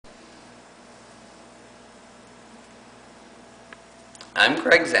I'm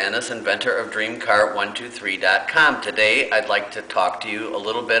Greg Zanis, inventor of DreamCart123.com. Today I'd like to talk to you a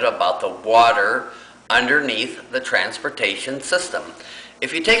little bit about the water underneath the transportation system.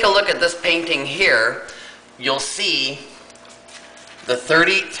 If you take a look at this painting here, you'll see the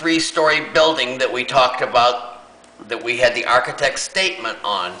 33-story building that we talked about, that we had the architect's statement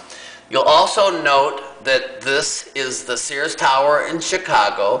on. You'll also note that this is the Sears Tower in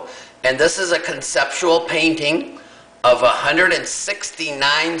Chicago, and this is a conceptual painting of a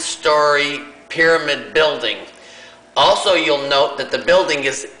 169-story pyramid building. Also, you'll note that the building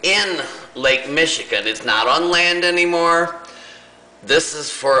is in Lake Michigan. It's not on land anymore. This is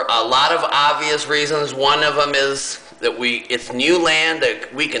for a lot of obvious reasons. One of them is that it's new land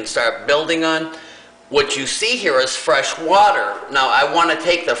that we can start building on. What you see here is fresh water. Now, I want to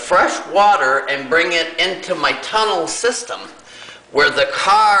take the fresh water and bring it into my tunnel system, where the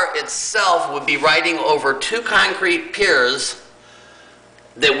car itself would be riding over two concrete piers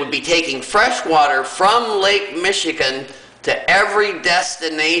that would be taking fresh water from Lake Michigan to every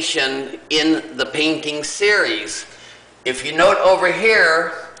destination in the painting series. If you note over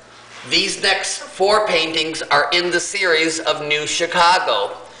here, these next four paintings are in the series of New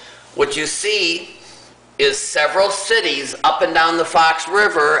Chicago. What you see is several cities up and down the Fox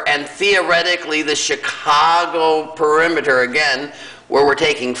River, and theoretically the Chicago perimeter again, where we're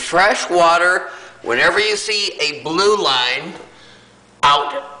taking fresh water. Whenever you see a blue line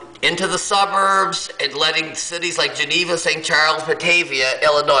out into the suburbs and letting cities like Geneva, St. Charles, Batavia,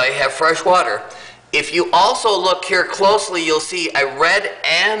 Illinois have fresh water. If you also look here closely, you'll see a red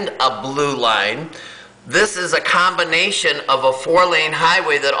and a blue line. This is a combination of a four-lane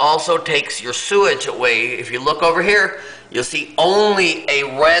highway that also takes your sewage away. If you look over here, you'll see only a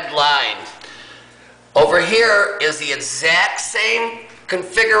red line. Over here is the exact same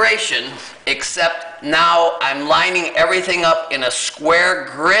configuration, except now I'm lining everything up in a square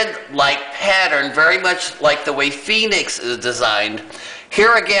grid-like pattern, very much like the way Phoenix is designed.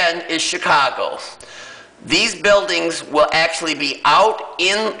 Here again is Chicago. These buildings will actually be out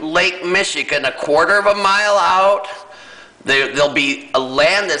in Lake Michigan, a quarter of a mile out. There'll be a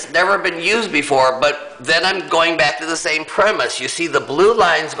land that's never been used before, but then I'm going back to the same premise. You see the blue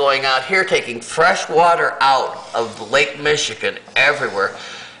lines going out here, taking fresh water out of Lake Michigan everywhere.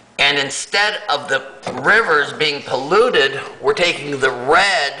 And instead of the rivers being polluted, we're taking the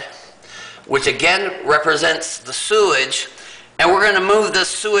red, which again represents the sewage, and we're going to move this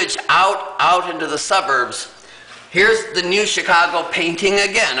sewage out into the suburbs. Here's the New Chicago painting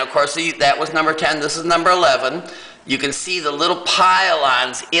again. Of course, that was number 10. This is number 11. You can see the little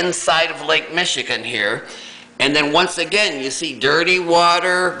pylons inside of Lake Michigan here. And then once again, you see dirty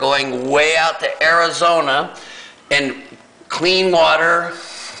water going way out to Arizona, and clean water,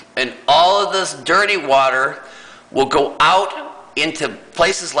 and all of this dirty water will go out into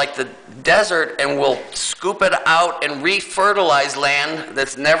places like the desert, and we'll scoop it out and refertilize land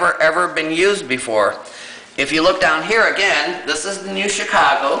that's never ever been used before. If you look down here again, this is the New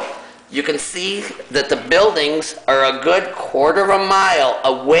Chicago. You can see that the buildings are a good quarter of a mile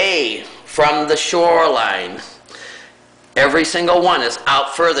away from the shoreline. Every single one is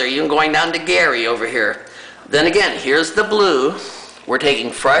out further, even going down to Gary over here. Then again, here's the blue. We're taking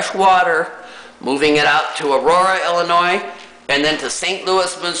fresh water, moving it out to Aurora, Illinois, and then to St.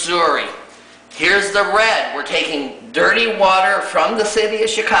 Louis, Missouri. Here's the red. We're taking dirty water from the city of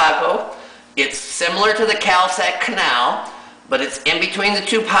Chicago. It's similar to the Calsac Canal, but it's in between the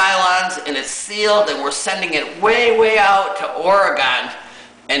two pylons, and it's sealed, and we're sending it way, way out to Oregon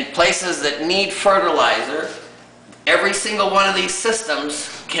and places that need fertilizer. Every single one of these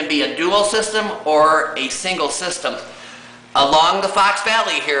systems can be a dual system or a single system. Along the Fox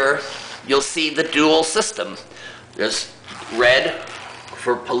Valley here, you'll see the dual system. There's red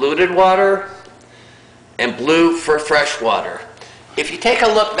for polluted water and blue for fresh water. If you take a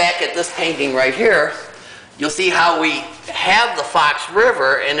look back at this painting right here, you'll see how we have the Fox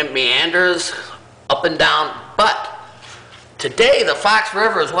River and it meanders up and down. But today the Fox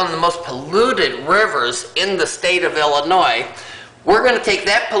River is one of the most polluted rivers in the state of Illinois. We're going to take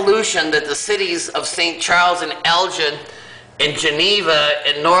that pollution that the cities of St. Charles and Elgin and Geneva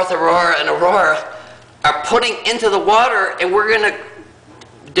and North Aurora and Aurora are putting into the water, and we're going to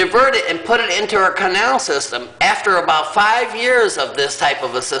divert it and put it into our canal system. After about 5 years of this type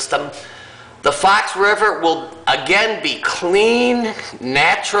of a system, the Fox River will again be clean,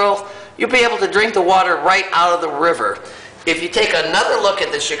 natural. You'll be able to drink the water right out of the river. If you take another look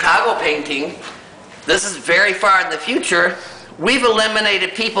at the Chicago painting, this is very far in the future. We've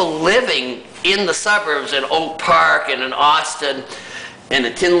eliminated people living in the suburbs in Oak Park and in Austin and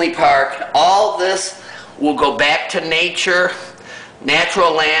in Tinley Park. All this will go back to nature.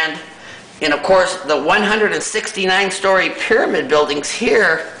 natural land. And of course, the 169-story pyramid buildings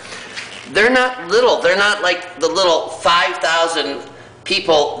here, they're not little. They're not like the little 5,000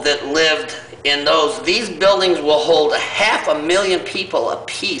 people that lived in those. These buildings will hold 500,000 people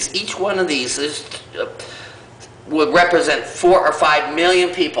apiece. Each one of these would represent 4 or 5 million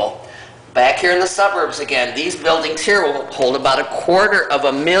people. Back here in the suburbs again, these buildings here will hold about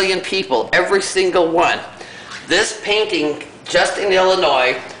 250,000 people, every single one. This painting, just in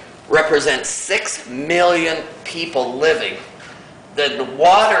Illinois, represents 6 million people living. The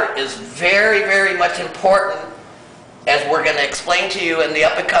water is very, very much important, as we're going to explain to you in the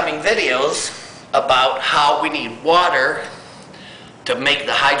up-and-coming videos about how we need water to make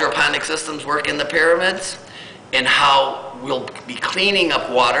the hydroponic systems work in the pyramids, and how we'll be cleaning up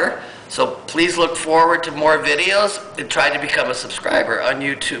water. So please look forward to more videos and try to become a subscriber on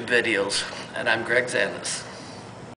YouTube videos. And I'm Greg Zanis.